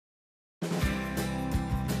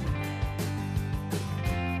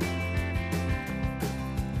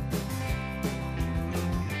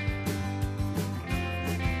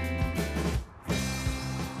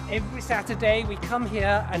Every Saturday we come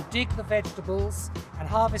here and dig the vegetables and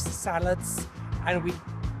harvest the salads, and we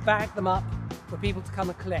bag them up for people to come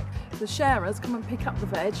and collect. The sharers come and pick up the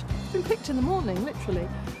veg. It's been picked in the morning, literally.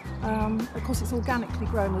 Of course, it's organically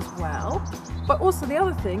grown as well. But also the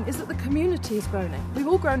other thing is that the community has grown it. We've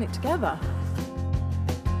all grown it together.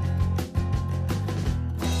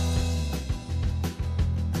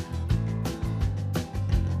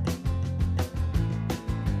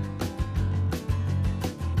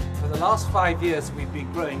 For the last 5 years we've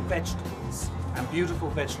been growing vegetables, and beautiful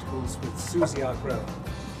vegetables, with Susie, our grower.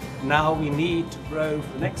 Now we need to grow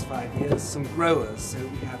for the next 5 years some growers, so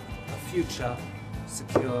we have a future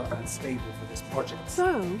secure and stable for this project.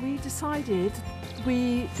 So we decided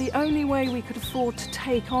the only way we could afford to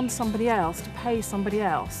take on somebody else, to pay somebody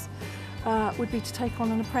else, would be to take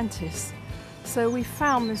on an apprentice. So we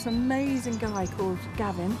found this amazing guy called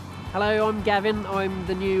Gavin. Hello, I'm Gavin. I'm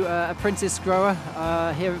the new apprentice grower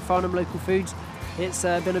here at Farnham Local Foods. It's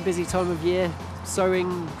been a busy time of year,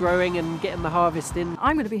 sowing, growing and getting the harvest in.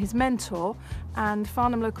 I'm going to be his mentor, and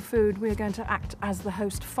Farnham Local Food, we're going to act as the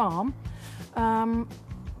host farm.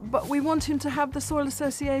 But we want him to have the Soil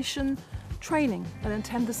Association training and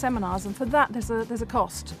attend the seminars, and for that there's a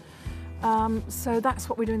cost. So that's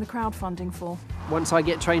what we're doing the crowdfunding for. Once I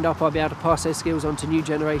get trained up, I'll be able to pass those skills on to new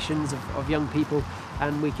generations of young people,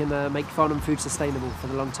 and we can make Farnham food sustainable for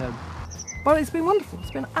the long term. Well, it's been wonderful. It's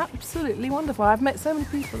been absolutely wonderful. I've met so many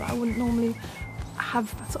people that I wouldn't normally have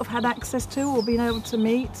sort of had access to or been able to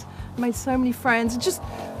meet. Made so many friends.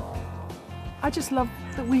 I just love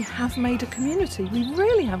that we have made a community. We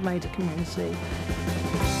really have made a community.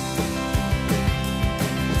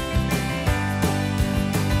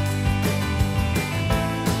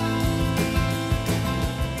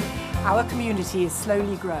 Our community is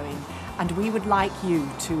slowly growing, and we would like you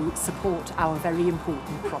to support our very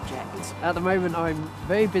important project. At the moment I'm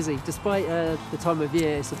very busy, despite the time of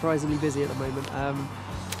year. It's surprisingly busy at the moment.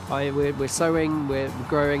 We're sowing, we're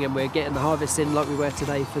growing, and we're getting the harvest in like we were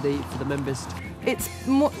today for the members. It's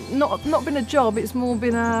more, not been a job, it's more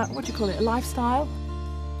been a, what do you call it, a lifestyle.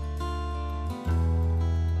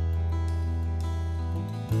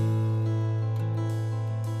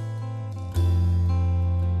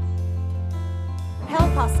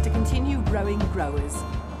 Help us to continue growing growers.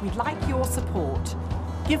 We'd like your support.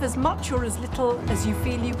 Give as much or as little as you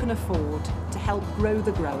feel you can afford to help grow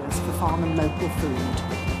the growers for Farnham Local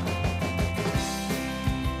Food.